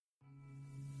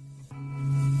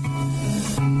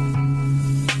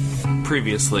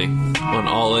Previously on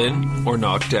All In or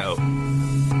Knocked Out.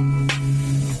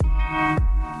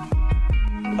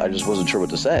 I just wasn't sure what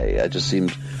to say. I just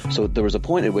seemed... So there was a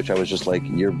point at which I was just like,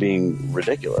 you're being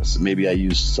ridiculous. Maybe I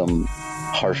used some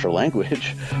harsher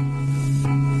language.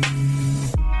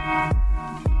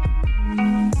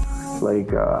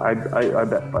 I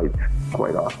bet fights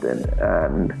quite often,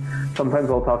 and sometimes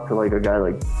I'll talk to like a guy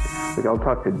like I'll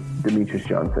talk to Demetrius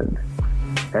Johnson,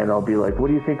 and I'll be like, what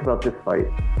do you think about this fight?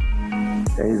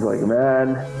 And he's like,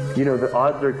 man, you know, the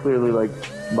odds are clearly like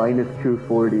minus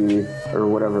 240 or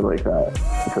whatever like that.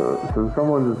 So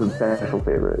someone's a substantial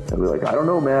favorite. And we're like, I don't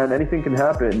know, man, anything can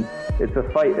happen. It's a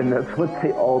fight, and that's what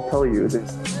they all tell you.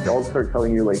 They all start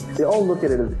telling you, like, they all look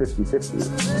at it as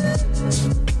 50-50.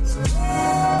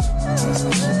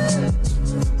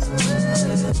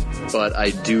 But I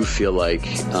do feel like,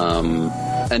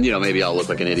 and you know, maybe I'll look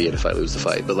like an idiot if I lose the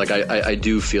fight, but like I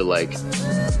do feel like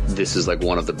this is like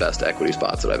one of the best equity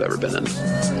spots that I've ever been in.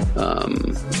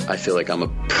 I feel like I'm a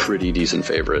pretty decent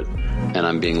favorite, and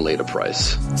I'm being laid a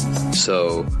price.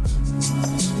 So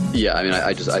yeah, I mean,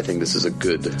 I think this is a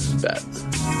good bet.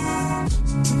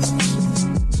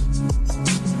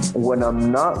 When I'm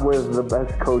not with the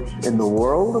best coach in the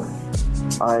world,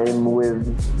 I'm with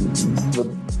the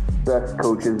best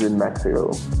coaches in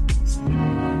Mexico.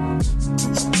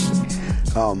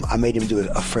 I made him do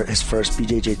his first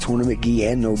BJJ tournament, gi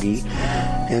and no gi,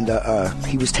 and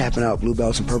he was tapping out blue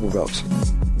belts and purple belts.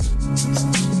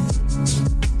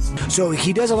 So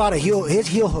he does a lot of his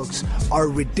heel hooks are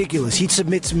ridiculous. He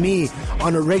submits me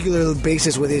on a regular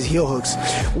basis with his heel hooks,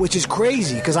 which is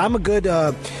crazy because I'm a good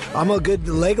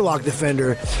leg lock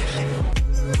defender.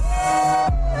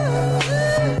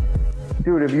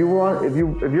 Dude, if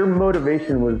your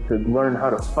motivation was to learn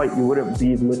how to fight, you wouldn't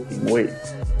be lifting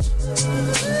weights.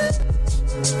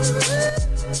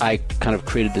 I kind of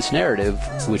created this narrative,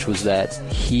 which was that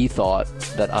he thought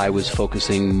that I was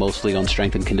focusing mostly on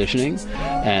strength and conditioning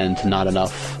and not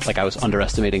enough, like I was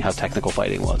underestimating how technical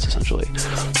fighting was, essentially.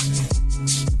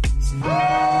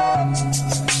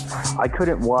 I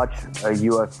couldn't watch a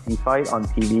UFC fight on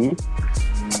TV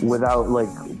without like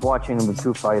watching the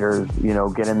two fighters, you know,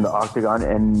 get in the octagon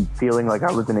and feeling like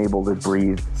I wasn't able to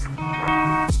breathe.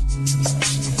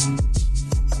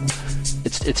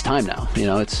 It's time now, you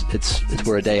know. It's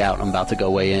we're a day out. I'm about to go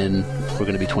weigh in. We're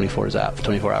going to be 24 hours out,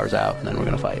 and then we're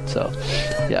going to fight. So,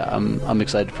 yeah, I'm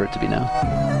excited for it to be now.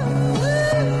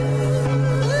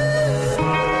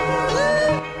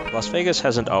 Las Vegas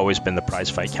hasn't always been the prize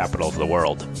fight capital of the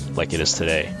world, like it is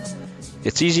today.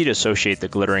 It's easy to associate the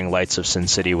glittering lights of Sin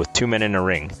City with two men in a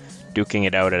ring, duking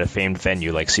it out at a famed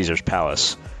venue like Caesar's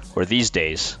Palace, or these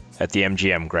days, at the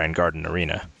MGM Grand Garden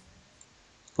Arena.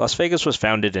 Las Vegas was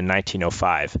founded in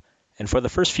 1905, and for the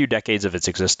first few decades of its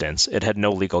existence, it had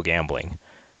no legal gambling.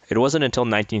 It wasn't until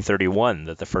 1931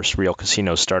 that the first real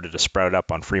casinos started to sprout up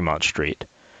on Fremont Street.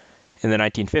 In the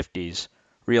 1950s,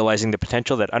 realizing the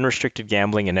potential that unrestricted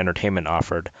gambling and entertainment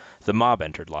offered, the mob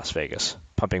entered Las Vegas,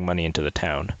 pumping money into the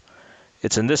town.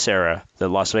 It's in this era that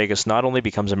Las Vegas not only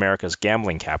becomes America's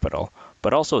gambling capital,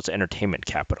 but also its entertainment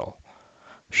capital.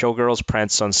 Showgirls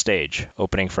pranced on stage,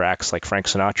 opening for acts like Frank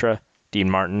Sinatra, Dean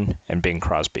Martin, and Bing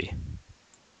Crosby.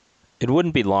 It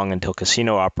wouldn't be long until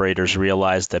casino operators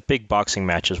realized that big boxing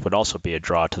matches would also be a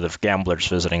draw to the gamblers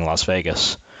visiting Las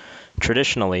Vegas.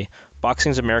 Traditionally,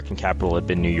 boxing's American capital had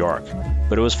been New York,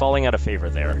 but it was falling out of favor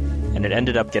there, and it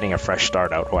ended up getting a fresh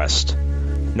start out west.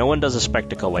 No one does a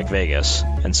spectacle like Vegas,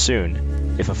 and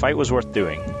soon, if a fight was worth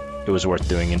doing, it was worth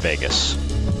doing in Vegas.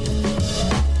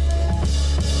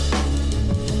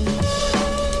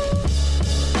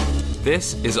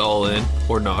 This is All In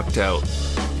or Knocked Out.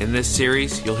 In this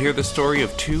series, you'll hear the story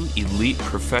of two elite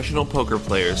professional poker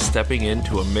players stepping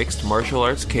into a mixed martial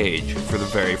arts cage for the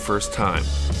very first time.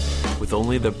 With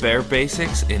only the bare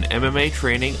basics in MMA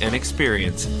training and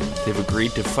experience, they've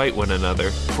agreed to fight one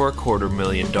another for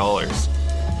 $250,000.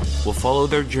 We'll follow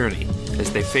their journey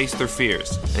as they face their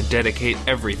fears and dedicate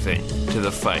everything to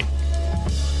the fight.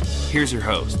 Here's your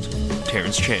host,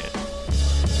 Terrence Chan.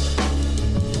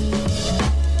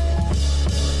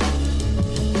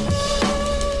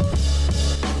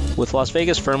 With Las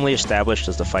Vegas firmly established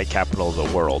as the fight capital of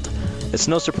the world, it's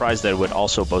no surprise that it would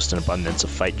also boast an abundance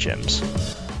of fight gyms.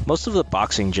 Most of the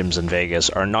boxing gyms in Vegas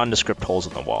are nondescript holes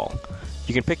in the wall.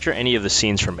 You can picture any of the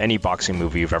scenes from any boxing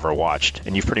movie you've ever watched,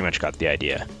 and you've pretty much got the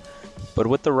idea. But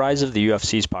with the rise of the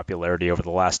UFC's popularity over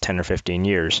the last 10 or 15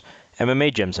 years,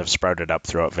 MMA gyms have sprouted up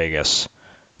throughout Vegas.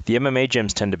 The MMA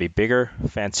gyms tend to be bigger,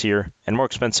 fancier, and more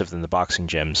expensive than the boxing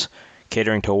gyms,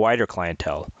 catering to a wider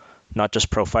clientele, not just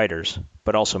pro fighters,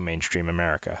 but also mainstream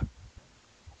America.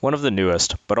 One of the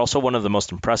newest, but also one of the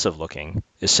most impressive looking,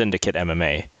 is Syndicate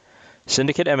MMA.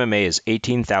 Syndicate MMA is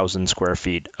 18,000 square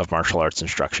feet of martial arts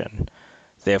instruction.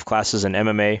 They have classes in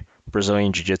MMA,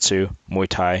 Brazilian Jiu-Jitsu, Muay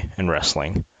Thai, and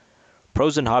wrestling.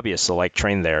 Pros and hobbyists alike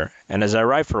train there, and as I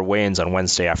arrived for weigh-ins on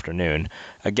Wednesday afternoon,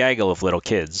 a gaggle of little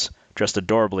kids, dressed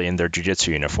adorably in their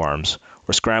jiu-jitsu uniforms,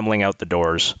 were scrambling out the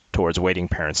doors towards waiting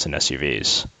parents in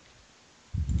SUVs.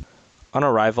 On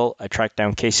arrival, I tracked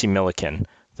down Casey Milliken,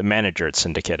 the manager at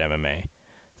Syndicate MMA.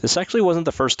 This actually wasn't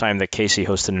the first time that Casey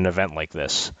hosted an event like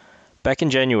this. Back in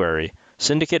January,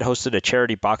 Syndicate hosted a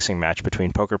charity boxing match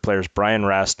between poker players Brian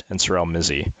Rast and Sorel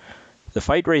Mizzi. The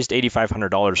fight raised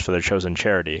 $8,500 for their chosen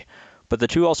charity, but the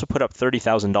two also put up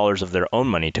 $30,000 of their own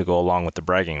money to go along with the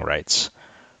bragging rights.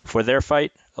 For their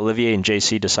fight, Olivier and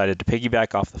JC decided to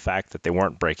piggyback off the fact that they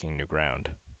weren't breaking new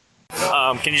ground.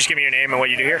 Can you just give me your name and what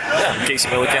you do here? Yeah, I'm Casey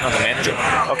Milliken. I'm the manager.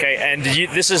 Okay, and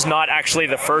this is not actually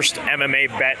the first MMA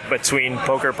bet between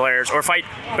poker players, or fight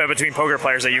bet between poker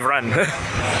players that you've run.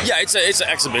 Yeah, it's an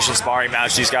exhibition sparring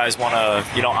match. These guys want to,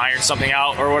 iron something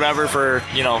out or whatever for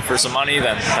some money.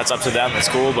 Then that's up to them. That's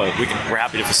cool, but we're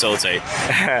happy to facilitate.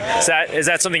 Is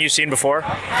that something you've seen before?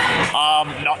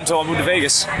 Not until I moved to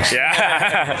Vegas.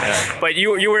 Yeah. But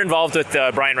you were involved with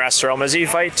the Brian Rast Sorel Mizzi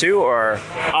fight too, or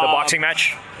the boxing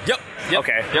match? Yep.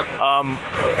 Okay. Yep.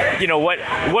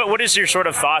 What is your sort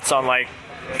of thoughts on like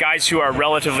guys who are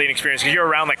relatively inexperienced? Because you're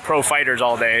around like pro fighters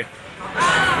all day.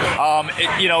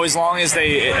 As long as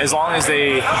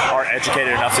they are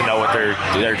educated enough to know what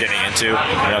they're getting into,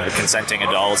 the consenting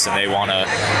adults, and they want to,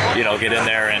 get in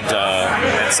there and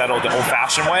settle the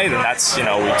old-fashioned way, then that's, we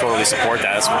totally support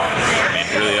that.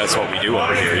 That's what we do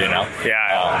over here,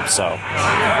 Yeah. So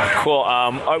cool.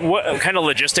 What kind of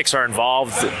logistics are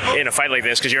involved in a fight like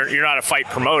this? Because you're not a fight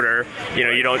promoter.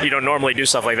 You don't normally do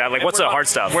stuff like that. Like, what's the hard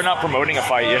stuff? We're not promoting a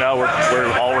fight.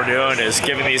 We're all we're doing is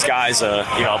giving these guys a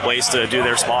place to do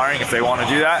their sparring. If they want to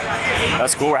do that,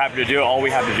 that's cool. We're happy to do it. All we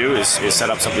have to do is set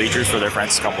up some bleachers for their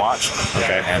friends to come watch.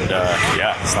 Okay. And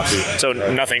it's not too. So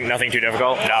nothing too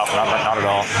difficult. No, not at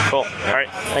all. Cool. All right.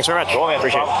 Thanks very much. Cool, man.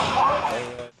 Appreciate it.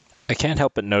 I can't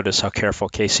help but notice how careful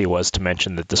Casey was to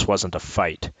mention that this wasn't a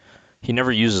fight. He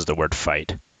never uses the word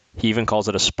fight. He even calls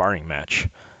it a sparring match.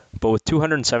 But with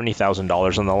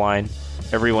 $270,000 on the line,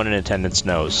 everyone in attendance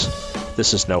knows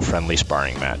this is no friendly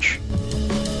sparring match.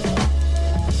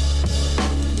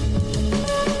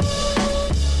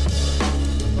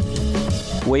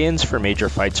 Weigh-ins for major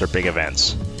fights are big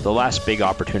events, the last big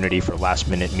opportunity for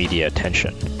last-minute media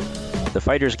attention. The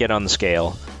fighters get on the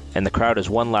scale, and the crowd has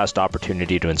one last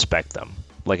opportunity to inspect them,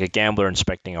 like a gambler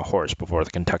inspecting a horse before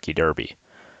the Kentucky Derby.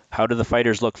 How do the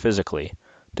fighters look physically?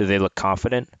 Do they look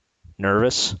confident,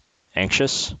 nervous,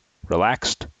 anxious,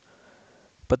 relaxed?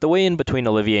 But the weigh-in between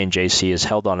Olivier and JC is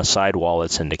held on a side wall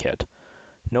at Syndicate.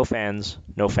 No fans,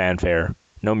 no fanfare,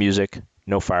 no music,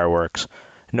 no fireworks,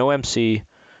 no MC,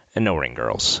 and no ring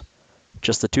girls.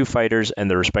 Just the two fighters and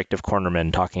their respective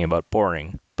cornermen talking about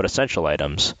boring, but essential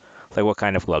items, like what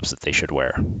kind of gloves that they should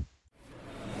wear.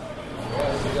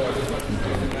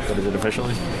 What is it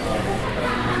officially?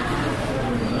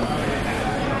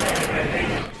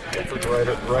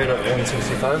 Right at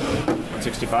 165.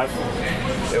 165.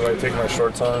 If I take my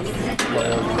shorts off.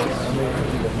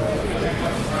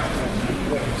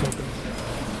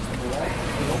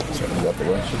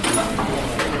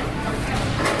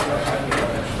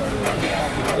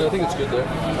 I think it's good there.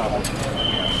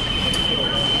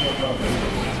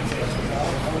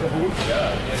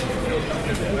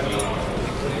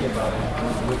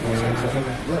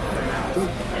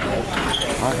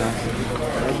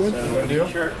 Good deal?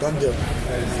 Done deal.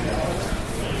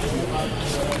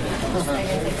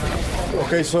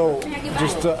 Okay, so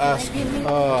just to ask,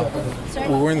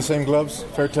 we're wearing the same gloves,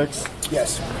 Fairtex?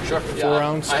 Yes. Sure. 4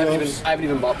 ounce gloves? I haven't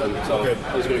even bought them, so Okay.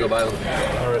 I was going to go buy them.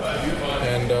 All right.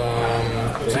 And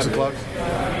 6 o'clock?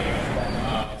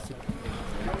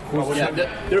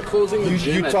 They're closing the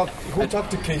gym. Who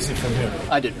talked to Casey from here?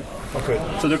 I did. Okay.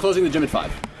 So they're closing the gym at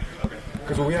 5.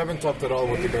 Because we haven't talked at all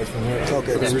with the guys from here.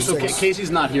 Okay. So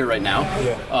Casey's not here right now.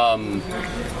 Yeah.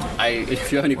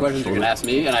 If you have any questions, you can ask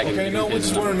me, and I can. Okay, no, we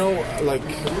just want to know, like,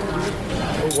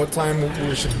 what time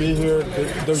we should be here.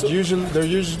 There's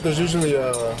usually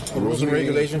a rules and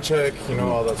regulation check,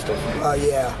 all that stuff.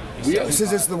 Yeah.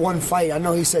 Since it's the one fight, I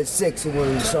know he said 6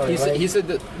 when we started, right? He said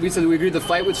that we agreed the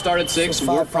fight would start at 6.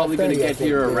 We're probably going to get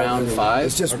here around 5.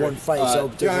 It's just one fight,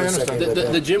 so yeah, I understand.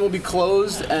 The gym will be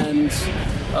closed, and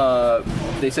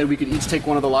they said we could each take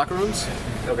one of the locker rooms.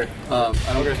 Okay. I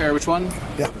don't care which one.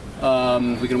 Yeah.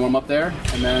 We can warm up there,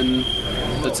 and then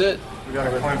that's it. We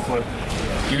got a coin flip.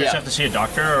 Do you guys have to see a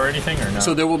doctor or anything, or no?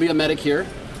 So there will be a medic here.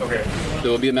 Okay.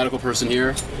 There will be a medical person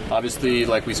here. Obviously,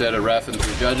 like we said, a ref and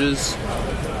 3 judges.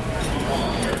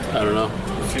 I don't know.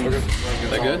 Is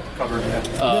that good? Covered,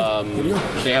 yeah.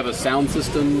 They have a sound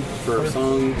system for a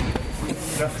song.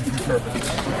 Perfect.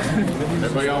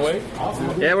 Everybody on wait?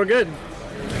 Awesome. Yeah, we're good.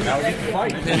 Now we get to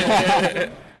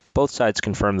fight. Both sides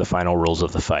confirmed the final rules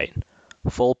of the fight.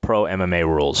 Full pro MMA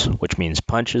rules, which means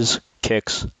punches,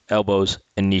 kicks, elbows,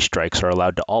 and knee strikes are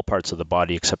allowed to all parts of the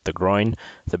body except the groin,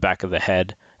 the back of the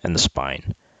head, and the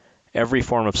spine. Every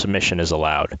form of submission is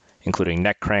allowed, including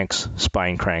neck cranks,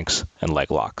 spine cranks, and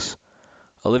leg locks.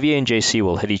 Olivier and JC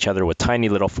will hit each other with tiny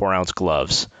little 4-ounce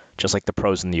gloves, just like the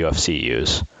pros in the UFC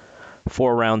use.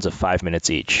 4 rounds of 5 minutes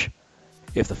each.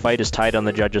 If the fight is tied on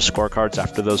the judges' scorecards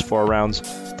after those 4 rounds,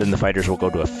 then the fighters will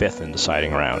go to a 5th and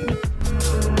deciding round.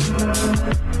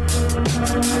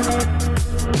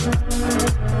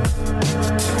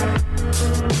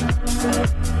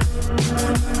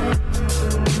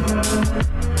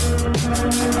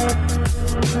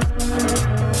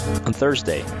 On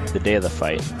Thursday, the day of the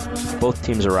fight, both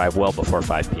teams arrive well before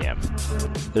 5 p.m.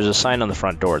 There's a sign on the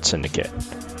front door at Syndicate.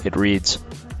 It reads,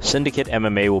 "Syndicate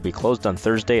MMA will be closed on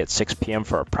Thursday at 6 p.m.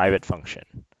 for a private function."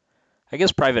 I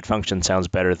guess private function sounds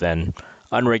better than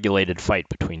unregulated fight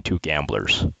between 2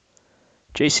 gamblers.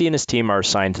 JC and his team are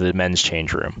assigned to the men's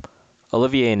change room.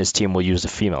 Olivier and his team will use the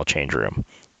female change room.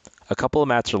 A couple of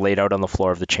mats are laid out on the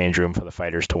floor of the change room for the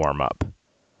fighters to warm up.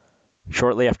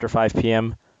 Shortly after 5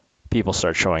 p.m., people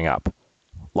start showing up.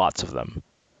 Lots of them.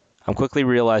 I'm quickly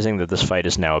realizing that this fight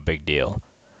is now a big deal.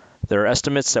 There are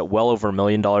estimates that well over $1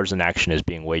 million in action is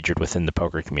being wagered within the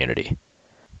poker community.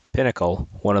 Pinnacle,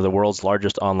 one of the world's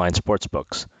largest online sports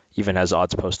books, even has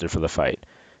odds posted for the fight.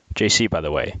 JC, by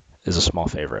the way, is a small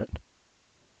favorite.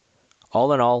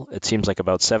 All in all, it seems like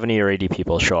about 70 or 80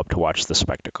 people show up to watch the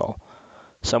spectacle.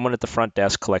 Someone at the front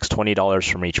desk collects $20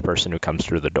 from each person who comes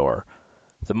through the door.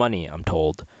 The money, I'm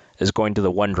told, is going to the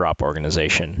One Drop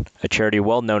organization, a charity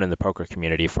well known in the poker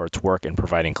community for its work in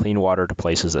providing clean water to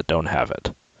places that don't have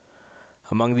it.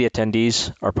 Among the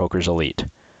attendees are poker's elite.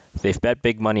 They've bet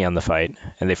big money on the fight,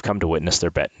 and they've come to witness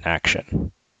their bet in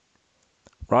action.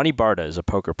 Ronnie Barda is a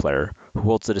poker player who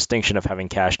holds the distinction of having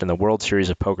cashed in the World Series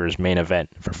of Poker's main event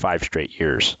for 5 straight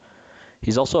years.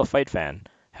 He's also a fight fan,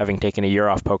 having taken a year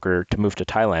off poker to move to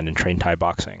Thailand and train Thai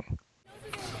boxing.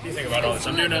 What do you think about all this?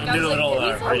 I'm doing a little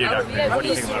review documentary. What do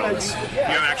you think about all this? You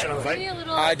have action on the fight?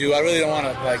 I do. I really don't want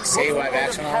to say who I have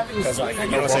action on because I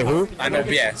know. Say who? I know.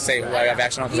 Yeah, say who I have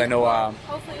action on because I know.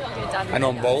 I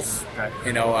know them both.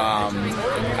 You know.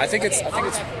 I think it's.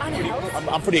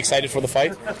 I'm pretty excited for the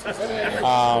fight.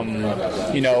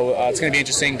 You know, it's going to be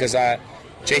interesting because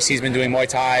JC's been doing Muay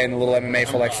Thai and a little MMA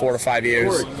for like 4 to 5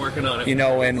 years. Working on it. You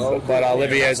know, but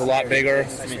Olivier is a lot bigger.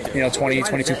 You know,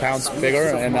 22 pounds bigger,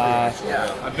 and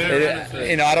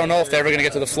you know, I don't know if they're ever going to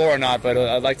get to the floor or not, but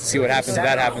I'd like to see what happens if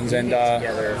that happens. And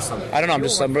I don't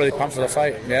know. I'm really pumped for the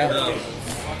fight. Yeah.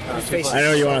 I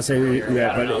know you want to say who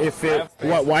that,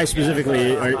 but why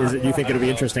specifically is it? You think it'll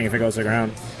be interesting if it goes to the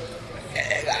ground?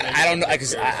 I don't know.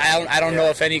 I don't know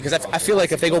if any because I feel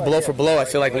like if they go blow for blow, I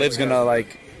feel like Liv's gonna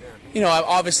like. You know,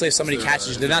 obviously if somebody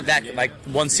catches, they're not that, like,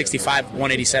 165,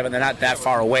 187, they're not that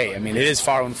far away. I mean, it is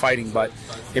far when fighting, but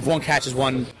if one catches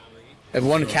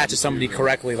somebody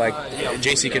correctly, like,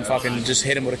 JC can fucking just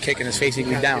hit him with a kick in his face, he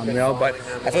can be down, you know? But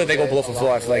I feel like they go blow for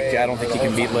blow. I feel like I don't think he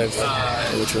can beat Liv.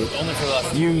 Only for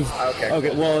the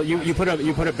Okay, well, you put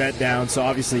a bet down, so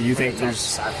obviously you think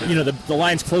there's, you know, the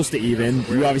line's close to even.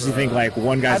 You obviously think, like,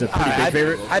 one guy's a pretty big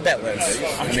favorite? I bet Liv.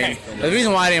 I mean, the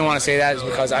reason why I didn't want to say that is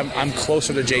because I'm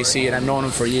closer to JC, and I've known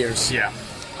him for years. Yeah.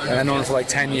 And I've known him for like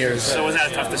 10 years. So was that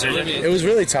a tough decision? It was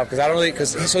really tough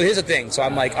so here's the thing. So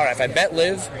I'm like, all right, if I bet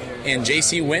Liv and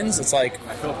JC wins, it's like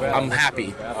I'm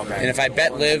happy. And if I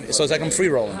bet Liv, so it's like I'm free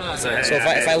rolling. So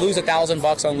if I lose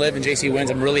 $1,000 on Liv and JC wins,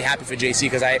 I'm really happy for JC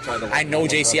because I know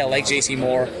JC, I like JC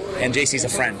more, and JC's a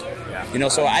friend. You know,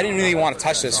 so I didn't really want to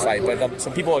touch this fight, but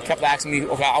some people kept asking me,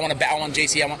 okay, I want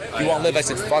JC, you want Liv? I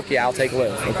said, fuck yeah, I'll take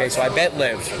Liv. Okay, so I bet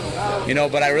Liv. You know,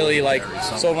 but I really like,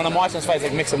 so when I'm watching this fight, it's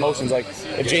like mixed emotions. Like,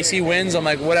 if JC wins, I'm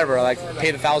like, whatever, like,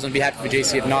 pay the $1,000, be happy for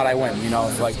JC. If not, I win, you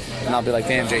know, like, and I'll be like,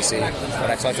 damn, JC, but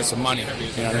I collected some money,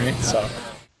 you know what I mean? So.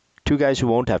 2 guys who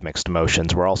won't have mixed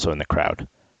emotions were also in the crowd.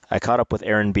 I caught up with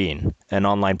Aaron Bean, an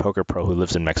online poker pro who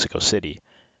lives in Mexico City,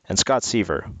 and Scott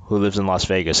Seaver, who lives in Las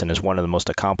Vegas and is one of the most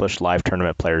accomplished live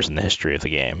tournament players in the history of the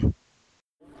game.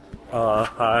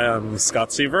 Hi, I'm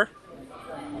Scott Seaver.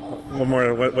 What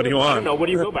more? What do you want? I don't know. What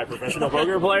do you go by? Professional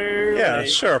poker player? Yeah,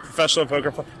 sure. Professional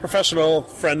poker player. Professional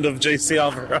friend of JC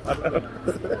Alvarado.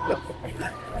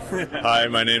 Hi,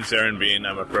 my name's Aaron Bean.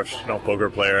 I'm a professional poker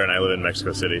player and I live in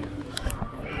Mexico City.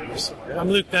 course. I'm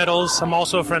Luke Nettles. I'm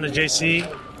also a friend of JC.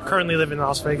 Currently live in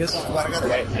Las Vegas.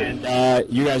 And have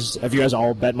you guys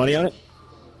all bet money on it?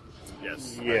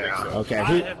 Yes. Yeah. Okay.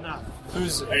 I have not.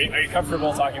 Are you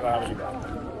comfortable talking about how much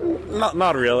you bet?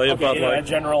 Not really, Okay, but in a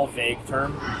general vague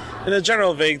term. In a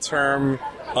general vague term,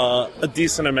 a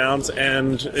decent amount,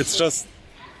 and it's just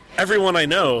everyone I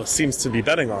know seems to be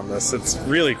betting on this. It's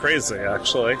really crazy,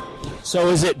 actually. So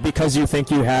is it because you think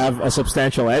you have a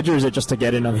substantial edge, or is it just to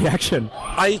get in on the action?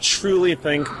 I truly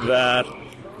think that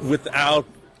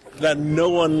no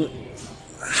one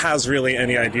has really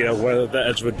any idea where the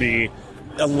edge would be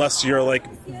unless you're like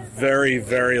very,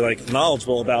 very like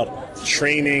knowledgeable about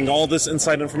training, all this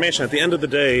inside information. At the end of the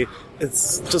day,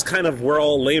 it's just kind of we're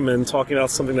all laymen talking about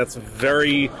something that's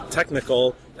very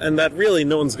technical and that really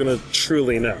no one's going to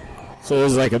truly know. So it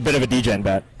was like a bit of a degen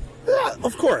bet. Yeah,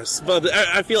 of course, but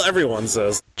I feel everyone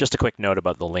says. Just a quick note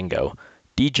about the lingo.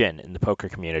 Degen in the poker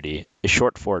community is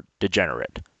short for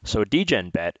degenerate. So a degen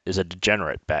bet is a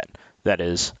degenerate bet. That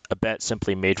is, a bet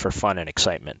simply made for fun and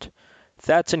excitement.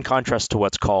 That's in contrast to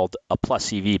what's called a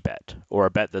plus EV bet, or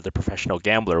a bet that the professional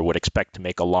gambler would expect to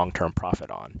make a long-term profit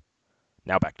on.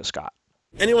 Now back to Scott.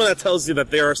 Anyone that tells you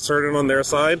that they are certain on their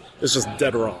side is just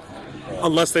dead wrong.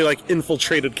 Unless they like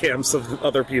infiltrated camps of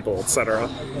other people, etc.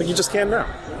 Like you just can't know.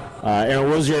 And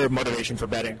what was your motivation for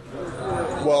betting?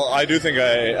 Well, I do think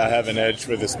I have an edge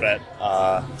with this bet.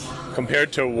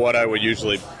 Compared to what I would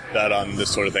usually bet on this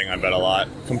sort of thing, I bet a lot.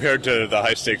 Compared to the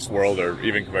high-stakes world, or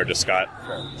even compared to Scott.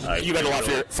 You bet a lot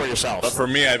for yourself. But for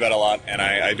me, I bet a lot, and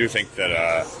I do think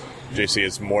that JC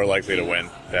is more likely to win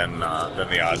than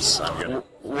the odds I'm getting.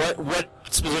 What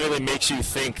specifically makes you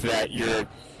think that you're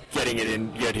getting it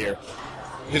in good here?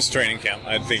 His training camp.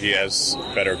 I think he has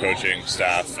better coaching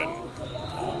staff,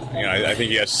 and I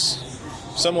think he has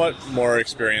somewhat more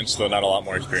experience, though not a lot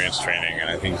more experience training, and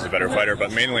I think he's a better fighter,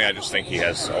 but mainly I just think he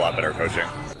has a lot better coaching.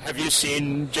 Have you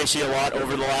seen JC a lot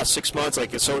over the last 6 months,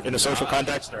 like in a social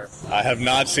context? Or? I have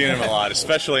not seen him a lot,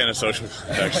 especially in a social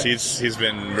context. He's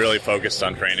been really focused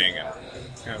on training, and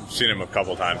I've seen him a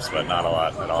couple times, but not a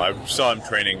lot at all. I saw him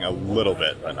training a little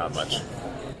bit, but not much.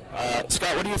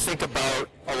 Scott, what do you think about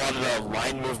a lot of the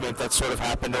line movement that's sort of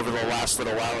happened over the last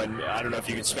little while? And I don't know if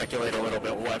you can speculate a little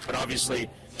bit what, but obviously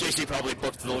JC probably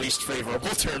booked the least favorable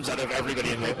terms out of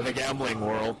everybody in the gambling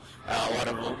world. A lot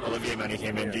of Olivier money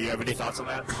came in. Do you have any thoughts on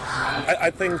that?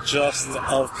 I think just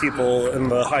of people in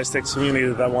the high-stakes community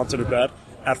that wanted to bet,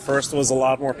 at first was a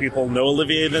lot more people know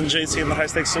Olivier than JC in the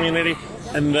high-stakes community.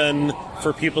 And then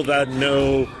for people that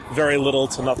know very little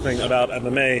to nothing about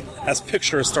MMA, as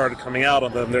pictures started coming out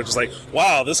of them, they're just like,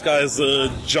 wow, this guy's a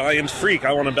giant freak.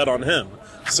 I want to bet on him.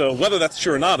 So whether that's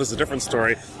true or not is a different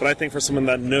story. But I think for someone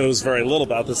that knows very little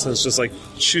about this and is just like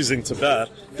choosing to bet,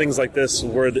 things like this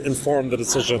would inform the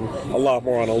decision a lot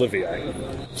more on Olivier.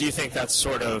 Do you think that's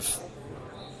sort of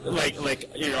like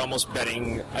you're almost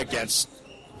betting against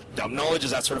dumb knowledge?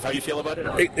 Is that sort of how you feel about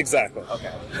it? Exactly.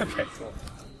 Okay. Okay, cool.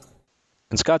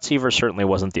 And Scott Seaver certainly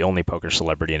wasn't the only poker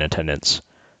celebrity in attendance.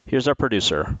 Here's our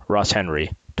producer, Ross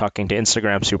Henry, talking to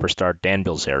Instagram superstar Dan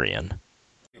Bilzerian.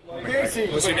 What's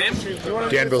your name?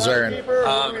 Dan Bilzerian.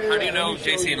 How do you know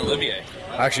JC and Olivier?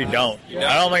 I actually don't.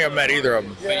 I don't think I've met either of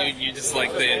them. But you just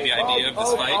like the idea of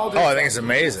this fight? Oh, I think it's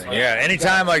amazing. Yeah,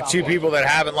 anytime like two people that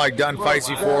haven't like done fights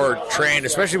before, or trained,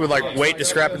 especially with like weight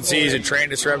discrepancies and train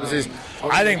discrepancies,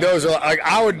 I think those are like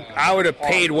I would have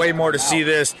paid way more to see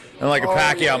this than like a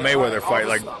Pacquiao Mayweather fight.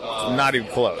 Like not even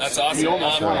close. That's awesome.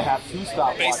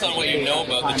 Based on what you know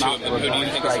about the two of them, who do you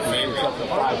think is your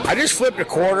favorite? I just flipped a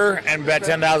quarter and bet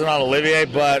 10,000 on Olivier,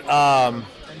 but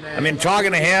I mean,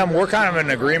 talking to him, we're kind of in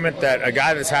agreement that a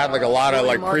guy that's had like a lot of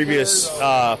like previous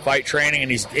fight training,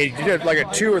 and he did like a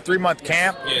 2 or 3 month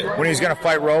camp when he was going to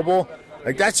fight Roble.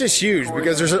 Like that's just huge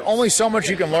because there's only so much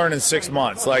you can learn in 6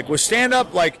 months. Like with stand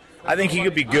up, like I think he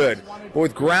could be good. But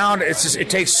with ground, it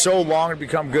takes so long to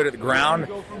become good at the ground.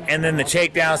 And then the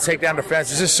takedowns, takedown defense.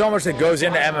 There's just so much that goes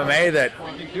into MMA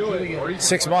that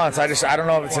 6 months, I don't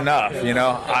know if it's enough, you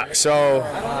know? So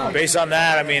based on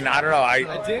that, I mean, I don't know.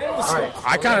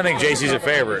 I kind of think JC's a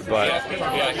favorite, but.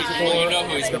 Yeah, well, you know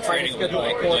who he's been training with,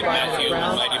 like Matt Hume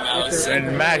and Mighty Mouse.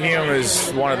 And Matt Hume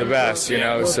is one of the best, you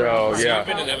know, so yeah. You've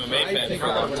been an MMA fan for a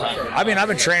long time. I mean, I've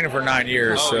been training for 9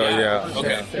 years, so yeah.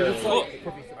 Okay, cool.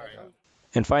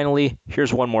 And finally,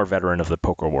 here's one more veteran of the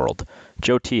poker world,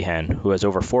 Joe Tehan, who has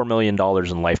over $4 million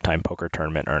in lifetime poker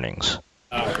tournament earnings.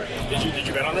 Did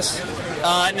you bet on this?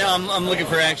 No, I'm looking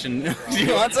for action. Do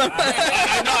you want some?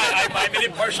 I'm an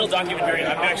impartial documentary.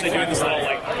 I'm actually doing this little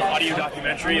audio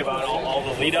documentary about all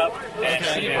the lead up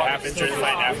and what happens during the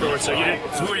fight and afterwards. So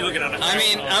who are you looking at? I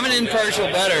mean, I'm an impartial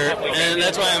bettor, and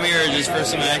that's why I'm here, just for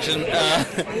some action. Who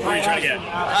are you trying to get?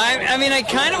 I mean, I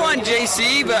kind of want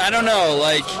JC, but I don't know.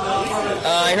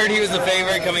 I heard he was the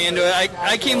favorite coming into it.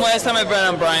 I came last time I bet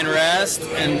on Brian Rast,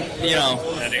 and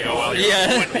That didn't go well. You're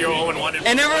 0-1.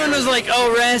 And everyone was like,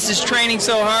 "Oh, Rast is training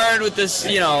so hard with this,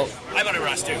 I bet on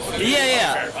Rast too.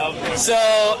 Yeah. So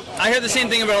I heard the same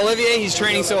thing about Olivier. He's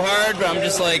training so hard, but I'm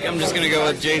just gonna go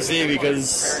with JC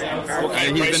because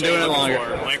he's been doing it longer.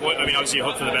 Obviously you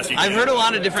hope for the best. I've heard a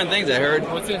lot of different things. I heard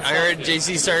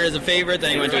JC started as a favorite, then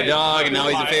he went to a dog, and now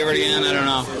he's a favorite again. I don't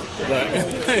know.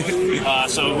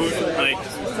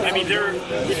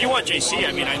 If you want JC,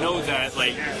 I know that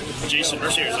Jason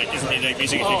Mercier is isn't he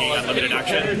basically taking unlimited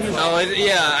action? Oh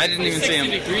yeah, I didn't even see him.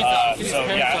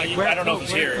 I don't know if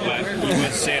he's here, but he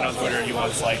was saying on Twitter he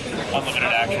wants unlimited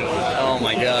action. Oh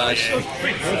my gosh,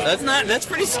 that's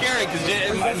pretty scary because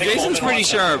Jason's pretty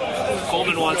sharp.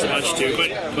 Coleman wants a bunch too, but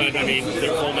they're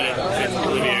Coleman and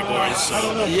Olivier boys.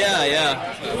 So.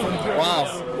 Yeah. Wow.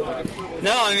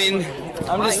 No,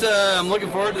 I'm just I'm looking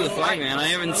forward to the fight, man. I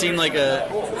haven't seen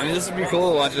this would be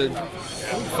cool to watch a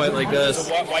fight like this.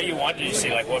 So why do you want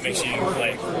JC? What makes you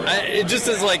It just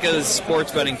as a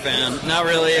sports betting fan, not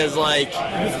really as I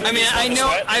know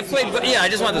I played. Yeah, I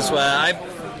just want the sweat. I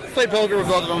played poker with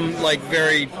both of them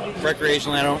very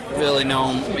recreationally. I don't really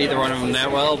know either one of them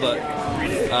that well, but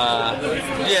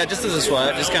yeah, just as a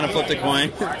sweat, just kind of flip the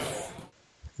coin.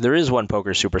 There is one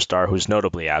poker superstar who's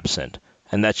notably absent,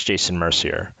 and that's Jason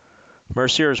Mercier.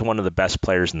 Mercier is one of the best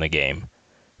players in the game.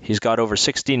 He's got over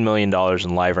 $16 million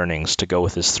in live earnings to go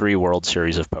with his 3 World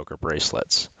Series of Poker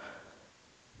bracelets.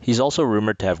 He's also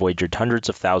rumored to have wagered hundreds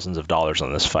of thousands of dollars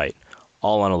on this fight,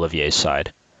 all on Olivier's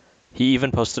side. He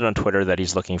even posted on Twitter that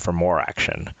he's looking for more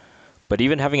action. But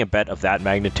even having a bet of that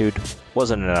magnitude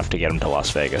wasn't enough to get him to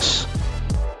Las Vegas.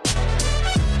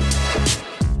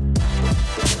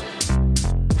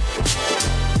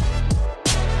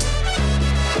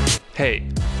 Hey,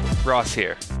 Ross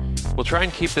here. We'll try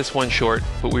and keep this one short,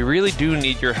 but we really do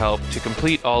need your help to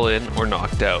complete All In or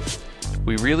Knocked Out.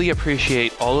 We really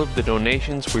appreciate all of the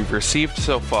donations we've received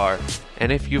so far,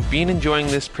 and if you've been enjoying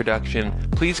this production,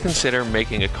 please consider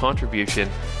making a contribution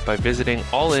by visiting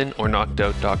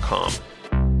allinorknockedout.com.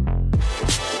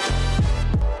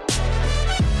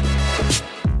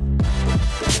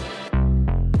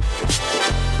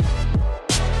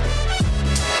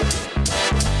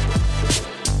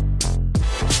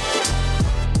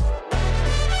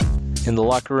 In the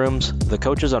locker rooms, the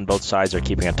coaches on both sides are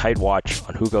keeping a tight watch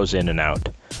on who goes in and out.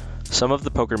 Some of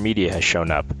the poker media has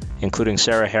shown up, including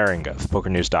Sarah Herring of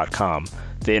PokerNews.com,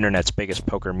 the internet's biggest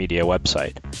poker media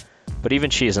website. But even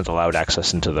she isn't allowed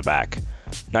access into the back.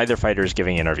 Neither fighter is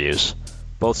giving interviews.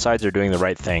 Both sides are doing the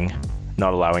right thing,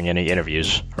 not allowing any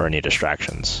interviews or any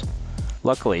distractions.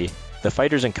 Luckily, the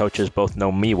fighters and coaches both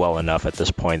know me well enough at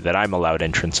this point that I'm allowed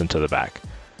entrance into the back.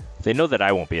 They know that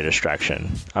I won't be a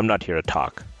distraction. I'm not here to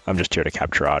talk. I'm just here to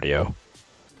capture audio.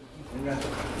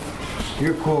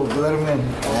 You're cool. Let him in.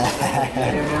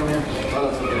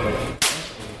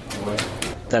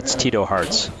 That's Tito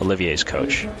Hartz, Olivier's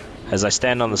coach. As I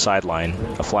stand on the sideline,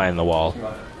 a fly on the wall,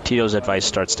 Tito's advice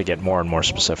starts to get more and more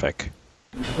specific.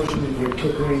 Here's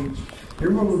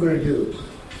what we're going to do.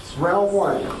 It's round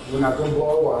 1. We're not going to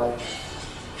blow wide.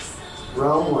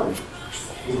 Round 1.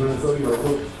 We're going to throw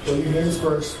your hands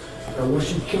first. And once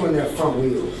you're killing that front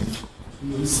wheel,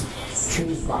 he's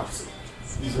training boxing.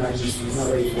 He's not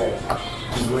ready for that.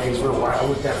 His legs real wide. I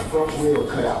want that front wheel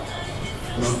cut out.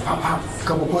 Pop, pop,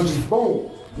 couple punches, boom.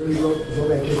 Really go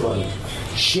that kick on him.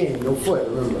 Shin, no foot,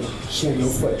 remember. Shin, no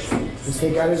foot. Just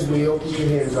take out his wheel, keep your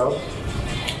hands up.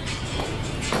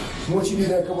 Once you do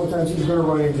that a couple of times, he's going to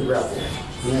run into grapple.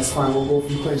 And that's fine. We'll go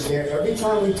from place there. Every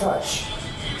time we touch,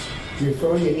 you're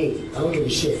throwing your knee. I don't give a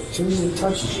shit. As soon as he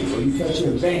touches you, or you touch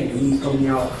him, bang, the knee's coming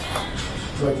out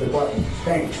like the button.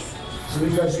 Bang. So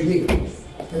you touch your knee.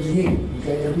 Touch your knee.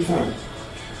 Okay, every time.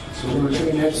 So we're going to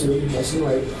train that too. That's the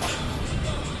way.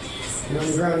 You're on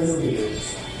the ground, you'll be here.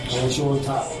 I want you on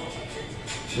top.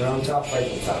 You're on top,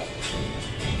 fight on top.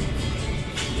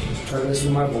 Try to listen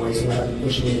to my voice, and I have to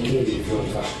push him in the cage if you're on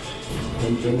top.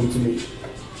 Then bring him to me.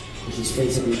 Push his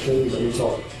face in the cage, and you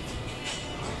talk.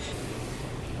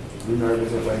 You're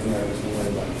nervous, everybody's nervous, don't worry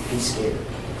about it. He's scared.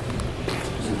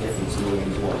 There's a difference in the way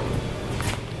he's walking.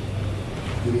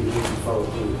 You need to get you follow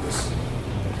through with this.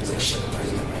 Because I shut the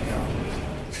president right now.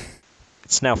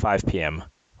 It's now 5 p.m.,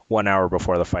 1 hour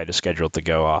before the fight is scheduled to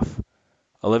go off.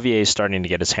 Olivier is starting to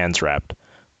get his hands wrapped,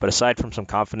 but aside from some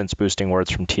confidence-boosting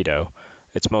words from Tito,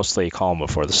 it's mostly calm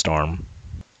before the storm.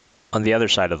 On the other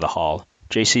side of the hall,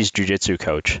 JC's jiu-jitsu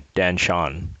coach, Dan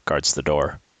Sean, guards the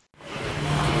door.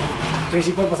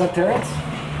 JC, ¿puedo pasar Terrence?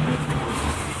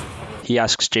 He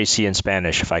asks JC in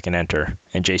Spanish if I can enter,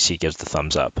 and JC gives the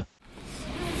thumbs up.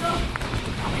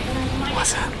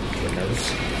 What's up? I'm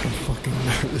nervous. I'm fucking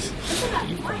nervous.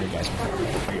 You've heard of guys before,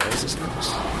 right? Are you always this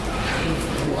nervous?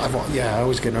 I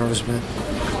always get nervous, but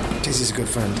JC's a good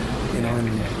friend, you know,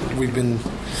 and we've been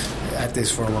at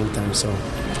this for a long time, so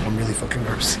I'm really fucking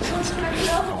nervous.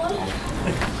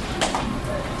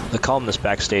 The calmness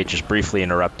backstage is briefly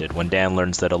interrupted when Dan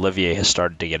learns that Olivier has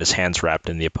started to get his hands wrapped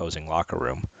in the opposing locker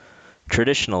room.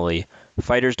 Traditionally,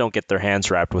 fighters don't get their hands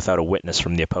wrapped without a witness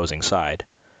from the opposing side.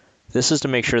 This is to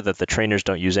make sure that the trainers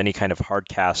don't use any kind of hard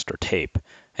cast or tape,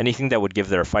 anything that would give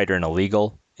their fighter an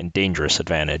illegal and dangerous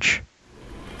advantage.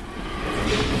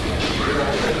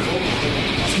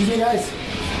 Excuse me, guys.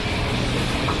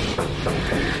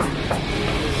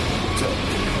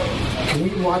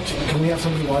 Can we have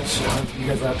somebody watch you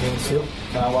guys wrap hands too?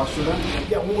 Can I watch for them?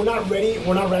 Yeah, well, we're not ready.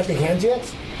 We're not wrapping hands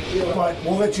yet, but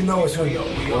we'll let you know as soon.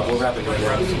 We're wrapping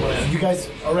hands. You guys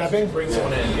are wrapping? Bring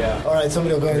someone in, yeah. All right,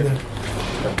 somebody will go in there.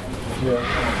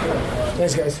 Yeah.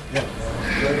 Thanks, guys. Yeah.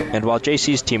 And while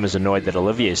JC's team is annoyed that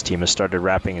Olivier's team has started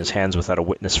wrapping his hands without a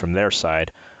witness from their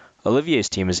side, Olivier's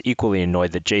team is equally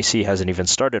annoyed that JC hasn't even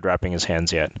started wrapping his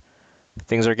hands yet.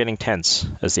 Things are getting tense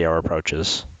as the hour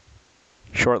approaches.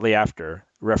 Shortly after,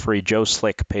 referee Joe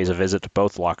Slick pays a visit to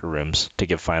both locker rooms to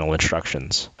give final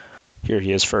instructions. Here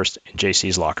he is first in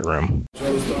JC's locker room.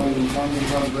 Joe's Tony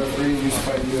referee, used to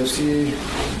fight UFC.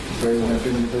 Barry has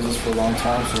been in the business for a long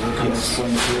time, so we can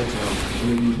explain it here to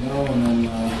you know, and then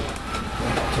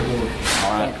take over.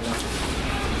 All right.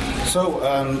 So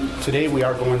today we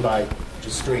are going by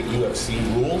just straight UFC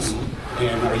rules.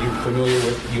 And are you familiar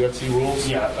with UFC rules?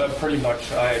 Yeah, pretty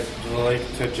much. I like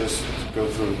to just go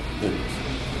through the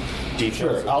details.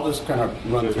 Sure, I'll just kind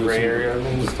of run through the gray area.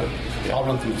 I'll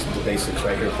run through the basics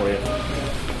right here for you.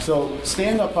 So,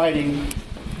 stand-up fighting,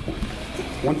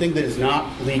 one thing that is not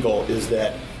legal is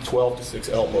that 12 to 6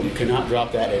 elbow. You cannot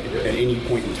drop that at any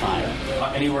point in time.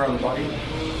 Anywhere on the body?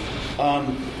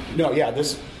 No, yeah,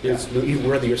 this is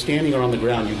whether you're standing or on the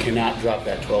ground, you cannot drop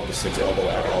that 12 to 6 elbow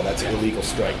at all. That's an illegal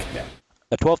strike. Yeah.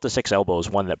 A 12 to 6 elbow is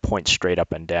one that points straight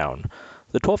up and down.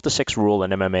 The 12 to 6 rule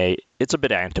in MMA, it's a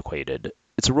bit antiquated.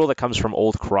 It's a rule that comes from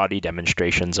old karate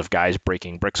demonstrations of guys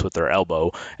breaking bricks with their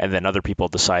elbow and then other people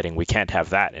deciding we can't have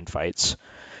that in fights.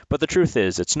 But the truth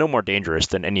is, it's no more dangerous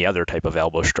than any other type of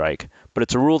elbow strike, but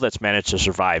it's a rule that's managed to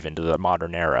survive into the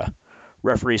modern era.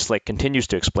 Referee Slick continues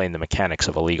to explain the mechanics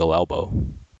of a legal elbow.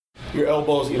 Your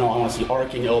elbows, I want to see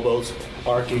arcing elbows,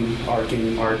 arcing.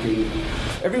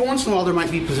 Every once in a while there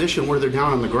might be a position where they're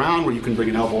down on the ground where you can bring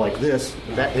an elbow like this.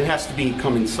 That it has to be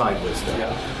coming sideways though.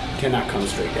 Yeah. Cannot come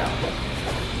straight down.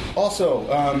 Also,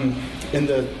 in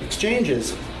the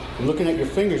exchanges, looking at your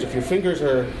fingers, if your fingers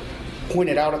are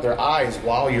pointed out at their eyes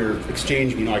while you're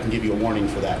exchanging, I can give you a warning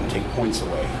for that and take points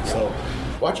away. So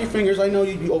watch your fingers. I know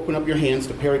you open up your hands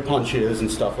to parry punches and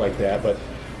stuff like that, but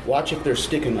watch if they're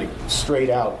sticking like straight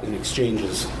out in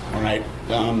exchanges, all right?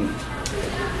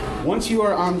 Once you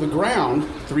are on the ground,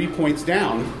 3 points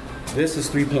down, this is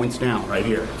 3 points down right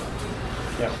here.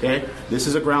 Yeah. Okay? This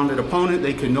is a grounded opponent.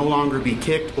 They can no longer be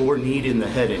kicked or kneed in the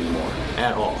head anymore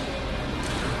at all.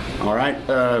 All right?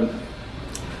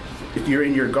 If you're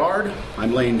in your guard,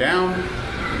 I'm laying down.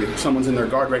 If someone's in their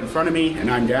guard right in front of me and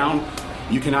I'm down,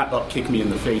 you cannot up kick me in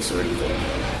the face or anything.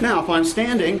 Now, if I'm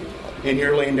standing and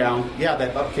you're laying down, yeah,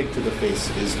 that up kick to the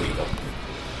face is legal.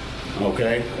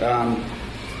 Okay?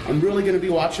 I'm really going to be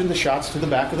watching the shots to the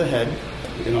back of the head.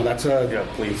 That's a... Yeah,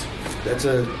 please. That's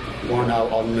a one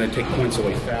I'm going to take points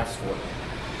away fast for.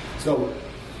 So,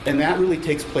 and that really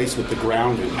takes place with the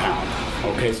ground and pound.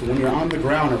 Okay, so when you're on the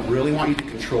ground, I really want you to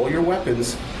control your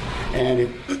weapons. And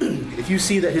if you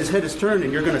see that his head is turned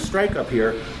and you're going to strike up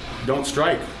here, don't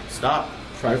strike. Stop.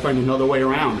 Try to find another way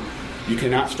around. You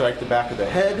cannot strike the back of the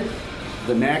head,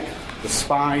 the neck, the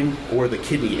spine, or the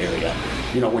kidney area,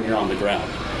 when you're on the ground.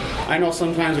 I know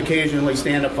sometimes, occasionally,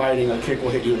 stand-up fighting, a kick will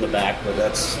hit you in the back, but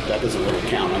that doesn't really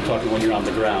count. I'm talking when you're on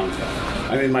the ground.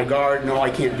 I'm in my guard. No, I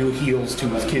can't do heels to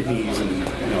his kidneys, and,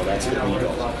 that's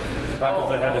illegal. Back of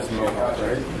the head is mohawk,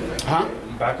 right? Huh?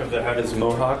 Back of the head is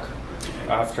mohawk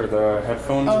after the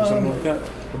headphones or something like that?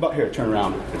 About here, turn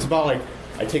around. It's about like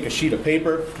I take a sheet of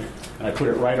paper, and I put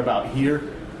it right about here.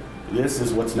 This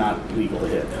is what's not legal to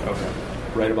hit. Okay.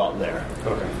 Right about there.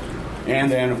 Okay. And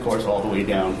then, of course, all the way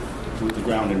down with the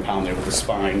ground and pound there with the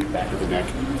spine, back of the neck.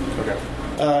 Okay.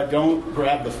 Don't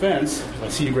grab the fence. If I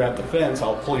see you grab the fence,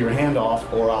 I'll pull your hand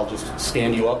off, or I'll just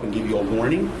stand you up and give you a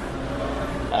warning.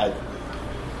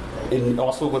 And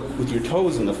also with your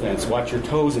toes in the fence, watch your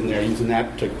toes in there, using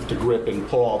that to grip and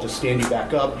pull. I'll just stand you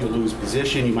back up. You'll lose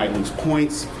position. You might lose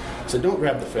points. So don't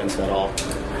grab the fence at all.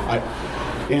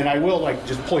 And I will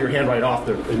just pull your hand right off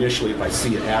there initially if I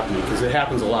see it happening, because it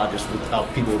happens a lot just without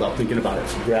thinking about it.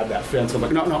 So grab that fence. I'm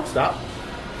like, no, stop.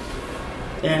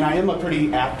 And I am a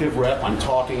pretty active rep. I'm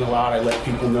talking a lot. I let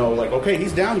people know, okay,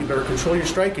 he's down. You better control your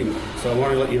striking. So I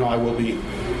want to let you know I will be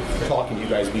talking to you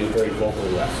guys, being a very vocal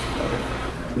rep.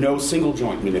 No single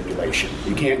joint manipulation.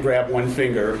 You can't grab one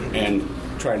finger and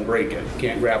try and break it. You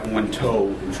can't grab one toe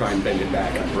and try and bend it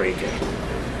back and break it.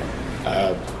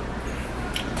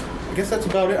 I guess that's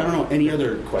about it. I don't know. Any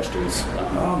other questions?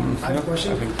 I have a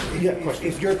question. Question.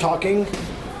 If you're talking,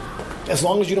 as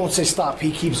long as you don't say stop, he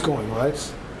keeps going,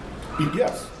 right?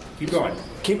 Yes. Keep going.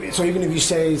 So even if you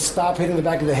say stop hitting the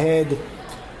back of the head,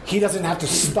 he doesn't have to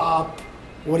stop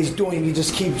what he's doing. He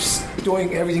just keeps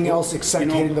doing everything else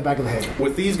except hitting the back of the head.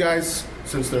 With these guys,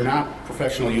 since they're not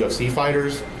professional UFC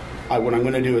fighters, what I'm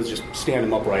going to do is just stand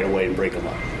them up right away and break them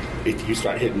up if you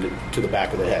start hitting to the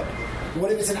back of the head. What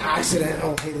if it's an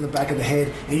accidental hit in the back of the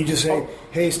head and you just say,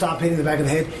 hey, stop hitting the back of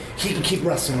the head? He can keep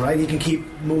wrestling, right? He can keep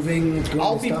moving.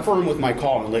 I'll be firm with my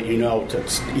call and let you know to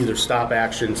either stop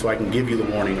action so I can give you the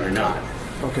warning or not.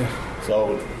 Okay.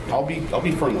 So I'll be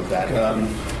firm with that. Okay.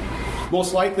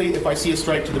 Most likely, if I see a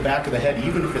strike to the back of the head,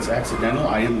 even if it's accidental,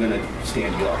 I am going to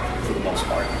stand you up for the most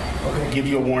part. Okay. Give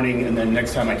you a warning, and then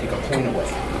next time I take a point away.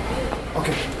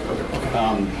 Okay.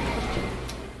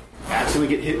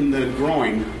 Accidentally get hit in the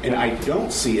groin, and I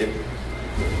don't see it.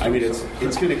 I mean, it's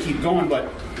going to keep going, but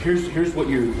here's what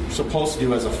you're supposed to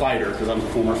do as a fighter, because I'm a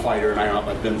former fighter and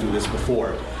I've been through this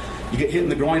before. You get hit in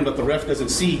the groin, but the ref doesn't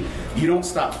see. You don't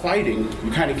stop fighting.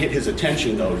 You kind of get his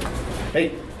attention, though.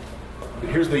 Hey,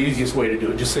 here's the easiest way to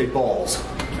do it. Just say balls.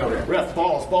 Okay. Ref,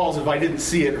 balls. If I didn't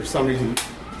see it or some reason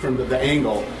from the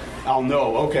angle, I'll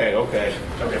know. Okay.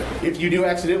 If you do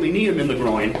accidentally knee him in the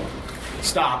groin,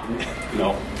 stop.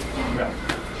 No. Yeah.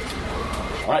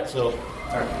 All right, so.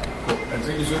 All right, cool. And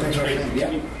thank you so much.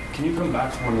 Can you come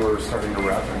back when we're starting to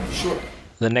wrap? Sure.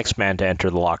 The next man to enter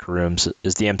the locker rooms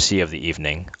is the MC of the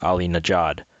evening, Ali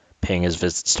Najad, paying his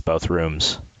visits to both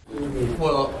rooms.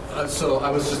 Well, so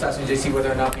I was just asking JC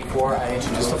whether or not before I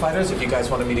introduced the fighters, if you guys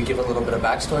wanted me to give a little bit of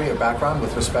backstory or background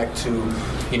with respect to,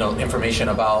 information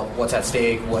about what's at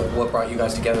stake, what brought you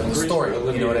guys together in the story.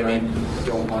 You know what I mean? I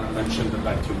don't want to mention the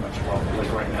bet too much, probably,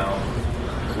 right now.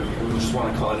 We just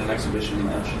want to call it an exhibition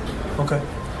match. Okay.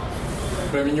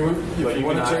 But I mean, you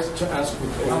wanted to ask.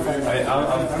 I'm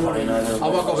fine either.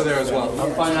 I'll walk over there as well.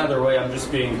 I'm fine either way. I'm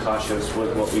just being cautious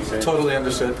with what we say. Totally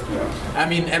understood. Yeah. I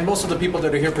mean, and most of the people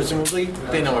that are here, presumably,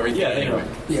 they know everything anyway.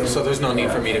 Yeah. So there's no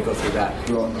need for me to go through that.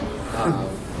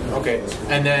 Okay.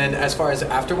 And then as far as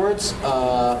afterwards,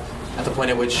 at the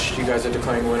point at which you guys are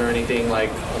declaring winner or anything,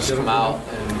 just come out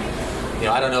and,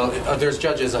 I don't know. There's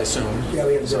judges, I assume. Yeah,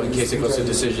 we have. So in case it goes to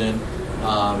decision.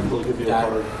 We'll give you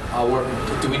I'll work.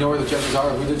 Do we know where the judges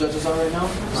are? Who the judges are right now?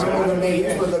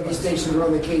 They'll be stationed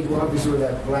around the cage. We're obviously with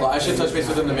that black. Well, I should touch base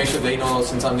with them to make sure they know,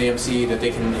 since I'm the MC, that they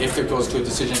can, if it goes to a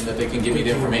decision, that they can give me the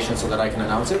information so that I can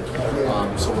announce it.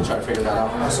 So we'll try to figure that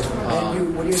out.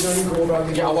 And when you're done, you go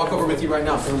around. Yeah, I'll walk over with you right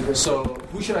now. So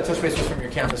who should I touch base with from your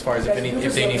camp as far as if they need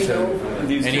to?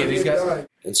 Any of these guys?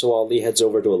 And so Ali heads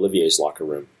over to Olivier's locker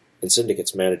room, and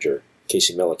Syndicate's manager,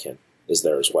 Casey Milliken, is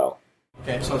there as well.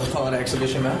 Okay, so let's call it an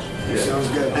exhibition match. Yeah. Sounds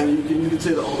good. And you can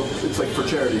say that it's like for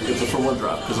charity, it's for one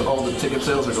drop, because all the ticket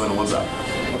sales are going to one drop.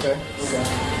 Okay. Let's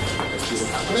do it.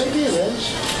 Good idea, man.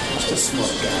 Just a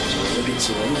smart guy. Look at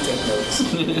you. You take notes.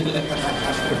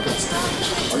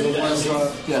 Are you guys?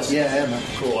 Yes. Yeah, I am.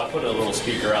 Cool. I put a little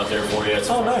speaker out there for you. It's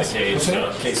nice.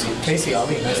 Casey,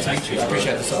 Ali, nice to meet you. I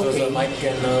appreciate it. So there's a mic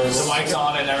and the mic's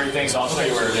on and everything, so I'll show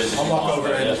you where it is. I'll walk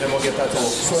over and we'll get that done.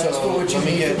 So that's what you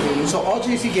need. So all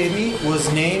JC gave me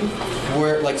was name,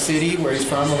 city, where he's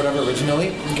from or whatever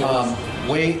originally,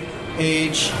 weight,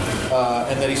 age,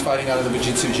 and that he's fighting out of the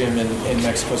Jiu-Jitsu gym in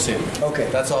Mexico City. Okay.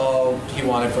 That's all he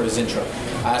wanted for his intro.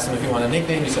 I asked him if he wanted a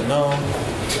nickname. He said no.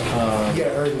 You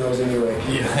get hurt in those anyway.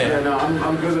 Yeah. No,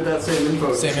 I'm good with that same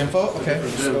info. Same info? Okay.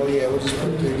 So we'll just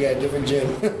put different gym.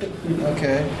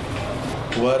 Okay.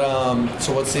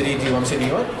 So what city do you want to say? New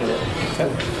York? Yeah. Okay.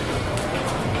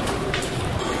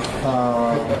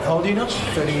 How old are you now?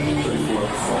 34.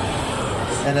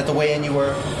 And at the weigh-in you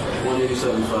were?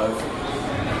 187.5.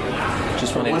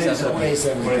 Just 187?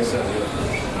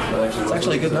 187. It's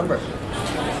actually a good number.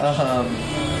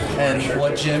 And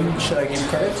what gym should I give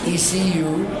credit?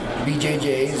 ECU,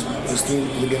 BJJ is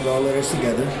to get all letters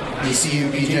together. ECU,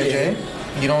 BJJ?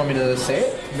 You don't want me to say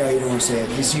it? No, you don't want to say it.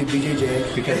 ECU,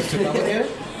 BJJ. Because it's too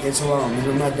complicated? It's long, and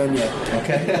I'm not done yet.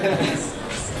 Okay.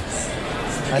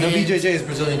 I know BJJ is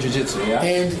Brazilian Jiu-Jitsu, yeah?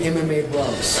 And MMA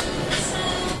Bronx.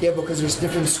 Yeah, because there's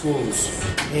different schools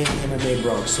in MMA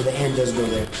Bronx, so the and does go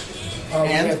there. We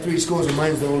have 3 schools, and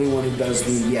mine's the only one who does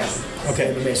the,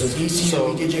 Okay. MMA. So it's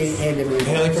ECU, BJJ, and MMA.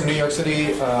 Hailing from New York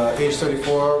City, age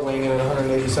 34, weighing in at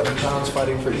 187 pounds,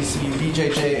 fighting for ECU,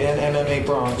 BJJ, and MMA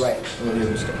Bronx. Right.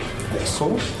 Yes.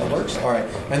 Cool. That works. All right.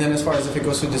 And then as far as if it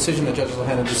goes to a decision, the judges will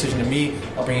hand a decision to me.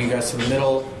 I'll bring you guys to the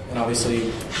middle, and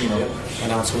obviously,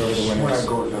 announce whoever the winner is. We're not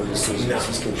going to decision. No.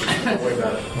 Don't worry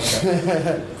about it.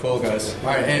 Okay. Cool, guys. All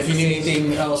right. And if you need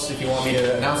anything else, if you want me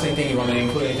to announce anything, you want me to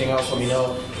include anything else, let me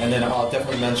know. And then I'll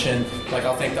definitely mention,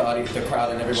 I'll thank the audience, the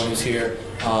crowd, and everyone who's here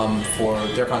for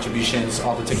their contributions.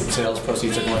 All the ticket sales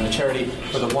proceeds are going to charity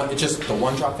for the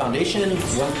One Drop Foundation.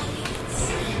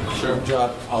 Sure.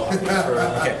 Drop.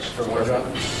 For One Drop.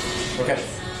 Okay.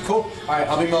 Cool. All right.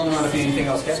 I'll be mailing around if you need anything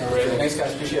else. Okay. Thanks,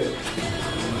 guys. Appreciate it.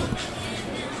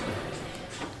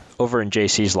 Over in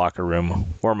JC's locker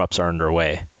room, warm-ups are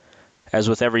underway. As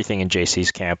with everything in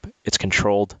JC's camp, it's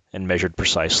controlled and measured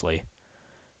precisely.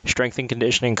 Strength and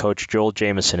conditioning coach Joel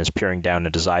Jameson is peering down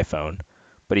at his iPhone,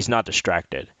 but he's not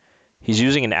distracted. He's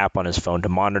using an app on his phone to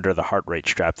monitor the heart rate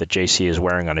strap that JC is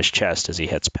wearing on his chest as he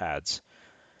hits pads.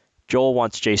 Joel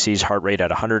wants JC's heart rate at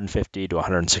 150 to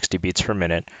 160 beats per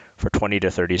minute for 20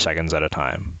 to 30 seconds at a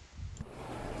time.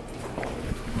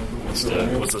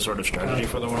 What's the sort of strategy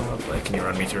for the warm-up? Can you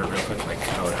run me through it real quick?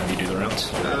 How do you do the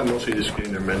rounds? Mostly just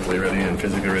getting them mentally ready and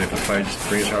physically ready for the fight. Just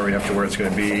bring us how we have to where it's going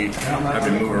to be. Have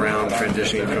to move around,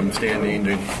 transitioning from standing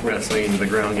to wrestling to the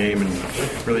ground game, and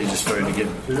really just starting to get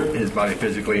his body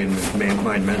physically and his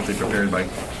mind mentally prepared by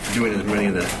doing as many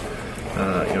of the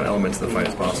elements of the fight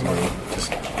as possible. And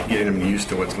just getting him used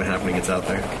to what's going to happen when he gets out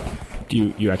there.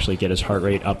 Do you actually get his heart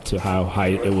rate up to how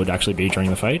high it would actually be during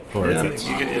the fight? Or it's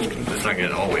not going to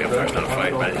get all the way up there. It's not a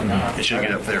fight, but it should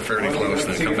get up there fairly close,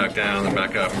 then come back down, then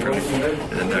back up, and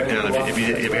then back down. If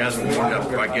he hasn't warmed up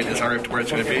by getting his heart up to where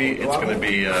it's going to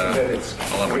be a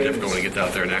lot more difficult when he gets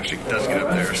out there and actually does get up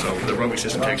there. So the aerobic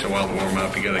system takes a while to warm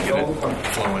up. You got to get it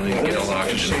flowing and get all the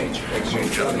oxygen moving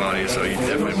through the body. So you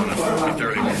definitely want to be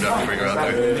thoroughly warmed up before you go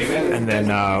out there. And then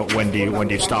when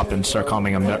do you stop and start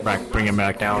calming him back, bring him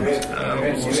back down?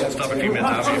 We'll stop a few minutes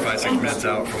out, maybe 5-6 minutes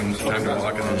out from the time to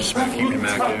walk, and then just keep him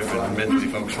active and mentally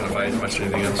focused on the fight as much as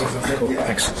anything else.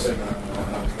 Thanks.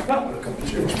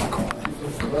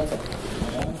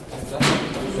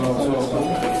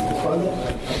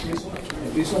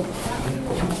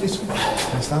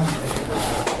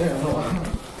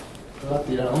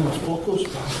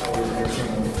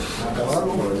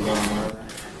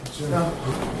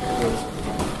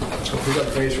 Pick up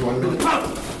the pace for 1 minute.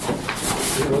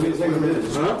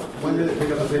 1 minute, pick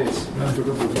up the pace.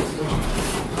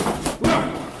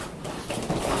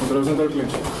 Otra vez entrar el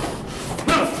clinch.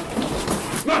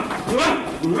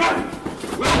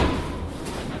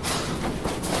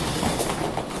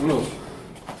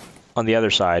 On the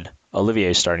other side,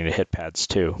 Olivier is starting to hit pads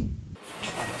too.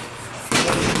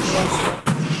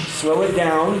 Slow it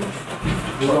down.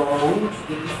 Long.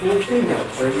 Get the full thing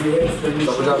out. Turn your hips.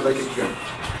 Double down leg kick again.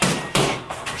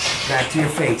 Back to your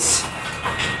face.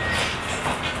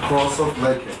 Cross up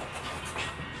leg kick.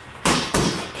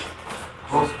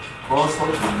 Cross up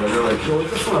leg kick. Go with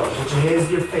the flow. Put your hands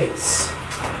to your face.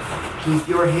 Keep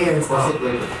your hands Cross up. up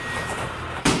leg kick.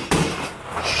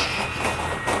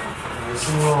 Nice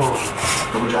and long.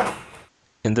 Double jab.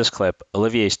 In this clip,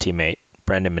 Olivier's teammate,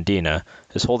 Brandon Medina,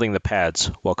 is holding the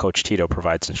pads while Coach Tito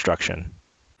provides instruction.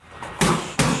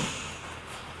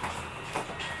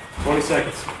 20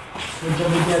 seconds. Good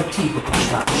double jab teeth with the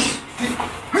shots.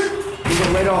 You get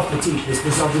right off the teeth.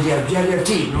 This off the jab. Jab,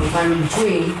 teeth. No time in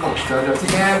between.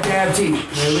 Jab, teeth.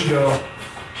 There we go.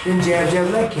 Then jab,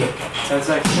 leg kick. 10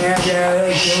 seconds. Jab,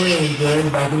 leg kick. Really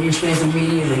good. Back in your stance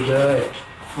immediately. Good.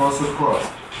 Cross with cross.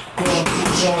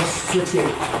 Cross, switch kick.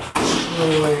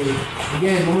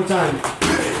 Again, one more time.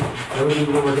 Everything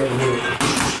will work out here.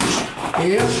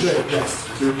 Yeah, good. Rest.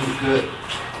 Good.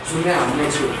 So now,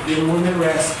 next one. Give him 1 minute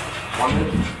rest. 1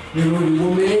 minute. You're going to do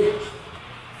 1 minute.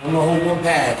 I'm going to hold one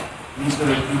pad.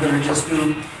 You're gonna just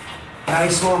do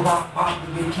nice long pop,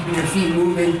 keeping your feet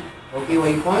moving. Okay,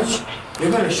 when you punch,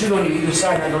 you're gonna shoot on either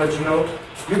side. I'm gonna let you know.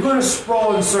 You're gonna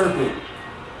sprawl and circle.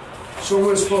 So we're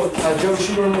gonna sprawl. Joe,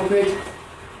 shoot on real quick.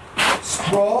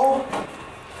 Sprawl,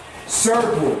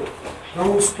 circle.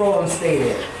 Don't sprawl and stay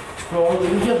there. Sprawl.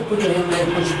 You have to put your hand there,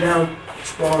 push it down.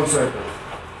 Sprawl and circle.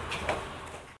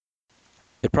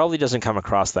 It probably doesn't come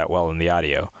across that well in the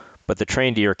audio, but the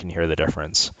trained ear can hear the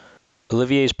difference.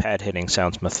 Olivier's pad hitting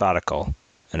sounds methodical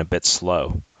and a bit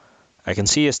slow. I can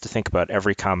see he has to think about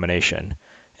every combination,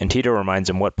 and Tito reminds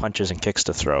him what punches and kicks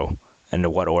to throw, and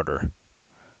in what order.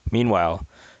 Meanwhile,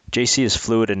 JC is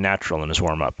fluid and natural in his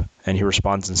warm-up, and he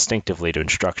responds instinctively to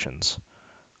instructions.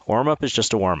 Warm-up is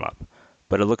just a warm-up,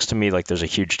 but it looks to me like there's a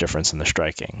huge difference in the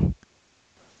striking.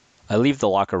 I leave the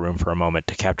locker room for a moment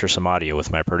to capture some audio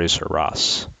with my producer,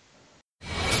 Ross.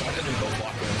 Pretty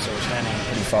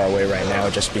far away right now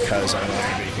just because I don't want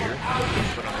anybody here.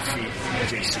 But on the feet,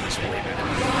 JC is way better.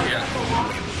 Yeah.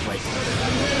 Like,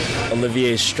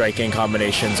 Olivier's striking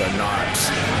combinations are not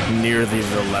nearly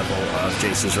the level of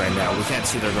JC's right now. We can't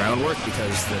see their groundwork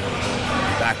because the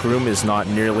back room is not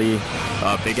nearly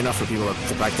big enough for people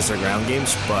to practice their ground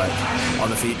games, but on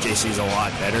the feet, JC's a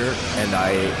lot better, and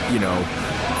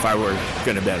if I were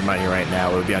going to bet money right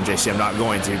now, it would be on JC. I'm not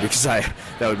going to because that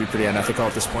would be pretty unethical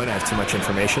at this point. I have too much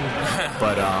information.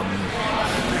 But,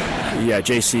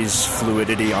 JC's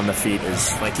fluidity on the feet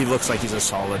is, he looks like he's a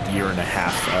solid year and a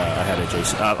half ahead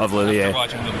of Olivier. After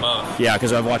watching them both. Yeah,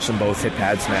 because I've watched them both hit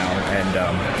pads now,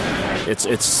 and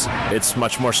it's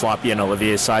much more sloppy on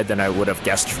Olivier's side than I would have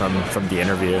guessed from the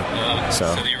interview.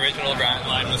 So the original ground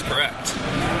line was correct.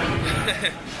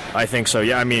 I think so,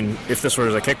 yeah. I mean, if this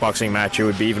was a kickboxing match, it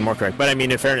would be even more correct. But, I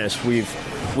mean, in fairness, we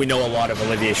know a lot of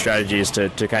Olivier's strategies to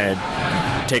kind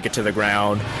of take it to the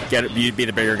ground, be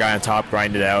the bigger guy on top,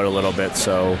 grind it out a little bit.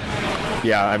 So,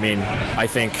 yeah, I mean, I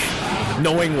think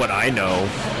knowing what I know,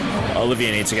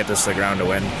 Olivier needs to get this to the ground to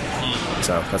win.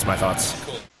 So that's my thoughts.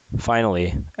 Cool.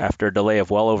 Finally, after a delay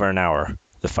of well over an hour,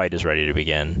 the fight is ready to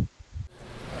begin.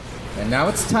 And now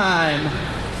it's time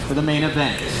for the main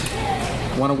event.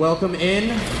 Want to welcome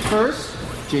in first,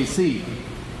 JC.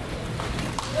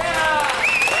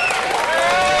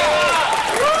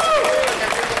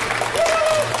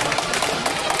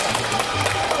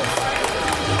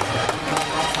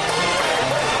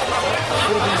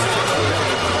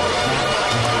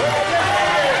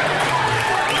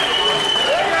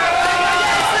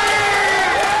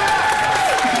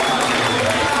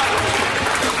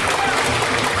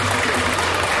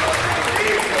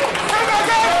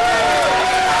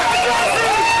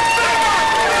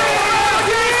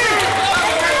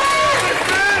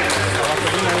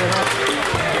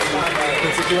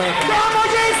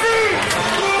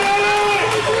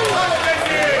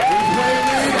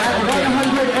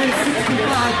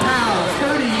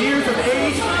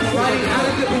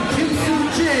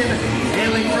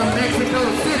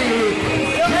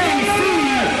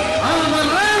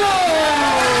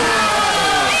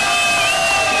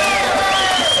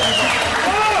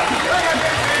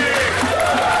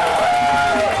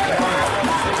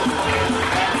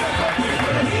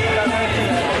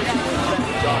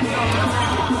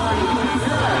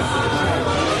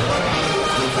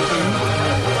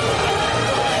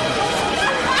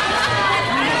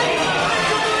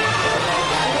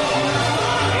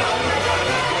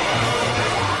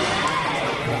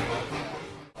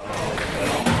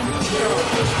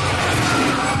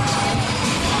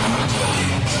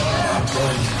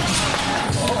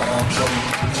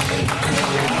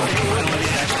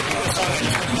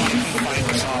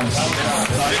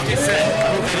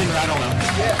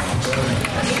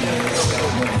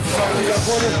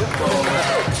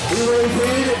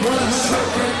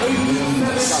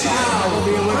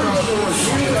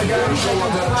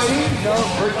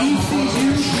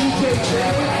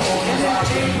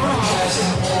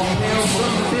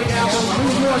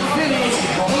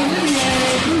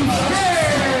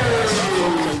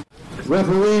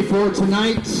 Referee for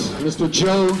tonight, Mr.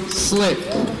 Joe Slick.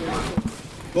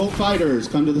 Both fighters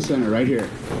come to the center, right here.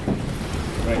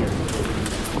 Right here.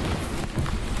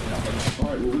 All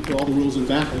right, we'll put all the rules in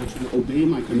back. I want you to obey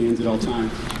my commands at all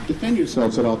times. Defend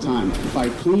yourselves at all times.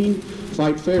 Fight clean,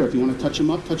 fight fair. If you want to touch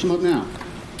them up now.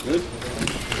 Good?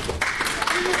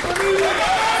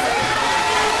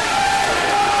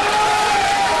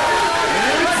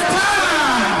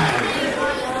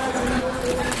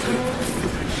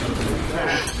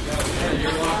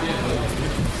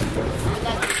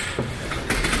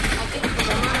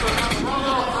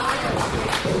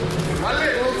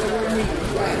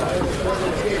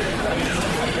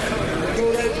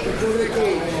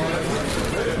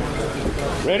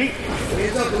 Ready?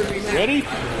 Ready?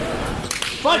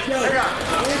 Fight!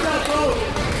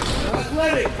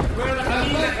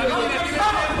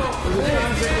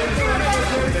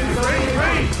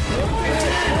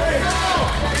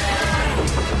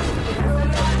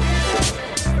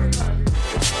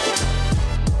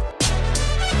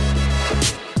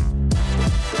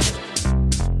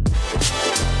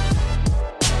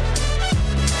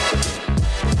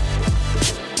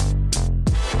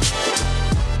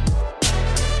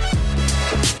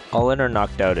 All In or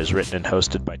Knocked Out is written and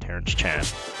hosted by Terrence Chan.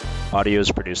 Audio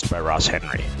is produced by Ross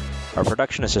Henry. Our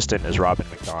production assistant is Robin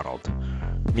McDonald.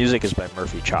 Music is by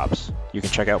Murphy Chops. You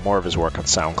can check out more of his work on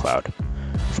SoundCloud.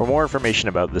 For more information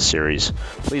about this series,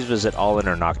 please visit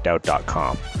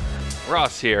allinorknockedout.com.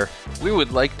 Ross here. We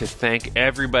would like to thank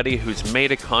everybody who's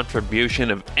made a contribution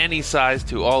of any size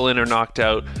to All In or Knocked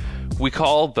Out. We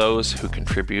call those who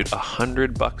contribute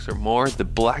 $100 or more the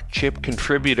Black Chip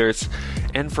contributors.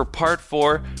 And for part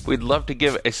 4, we'd love to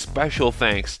give a special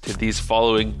thanks to these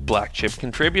following Black Chip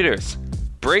contributors.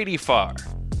 Brady Farr.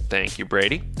 Thank you,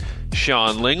 Brady.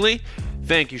 Sean Lingley.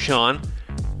 Thank you, Sean.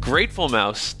 Grateful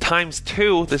Mouse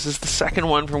 ×2. This is the second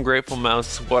one from Grateful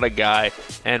Mouse. What a guy.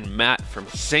 And Matt from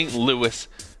St. Louis.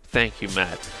 Thank you,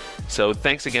 Matt. So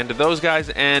thanks again to those guys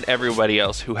and everybody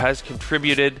else who has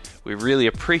contributed. We really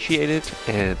appreciate it,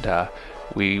 and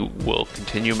we will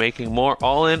continue making more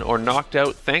All In or Knocked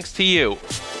Out thanks to you.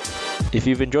 If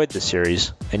you've enjoyed this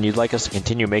series and you'd like us to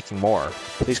continue making more,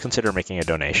 please consider making a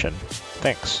donation.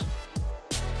 Thanks.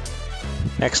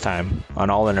 Next time on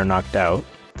All In or Knocked Out,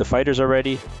 the fighters are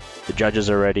ready, the judges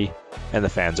are ready, and the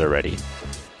fans are ready.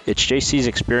 It's JC's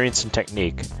experience and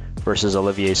technique versus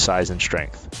Olivier's size and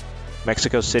strength.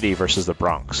 Mexico City versus the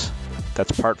Bronx.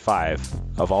 That's part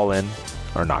 5 of All In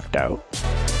or Knocked Out.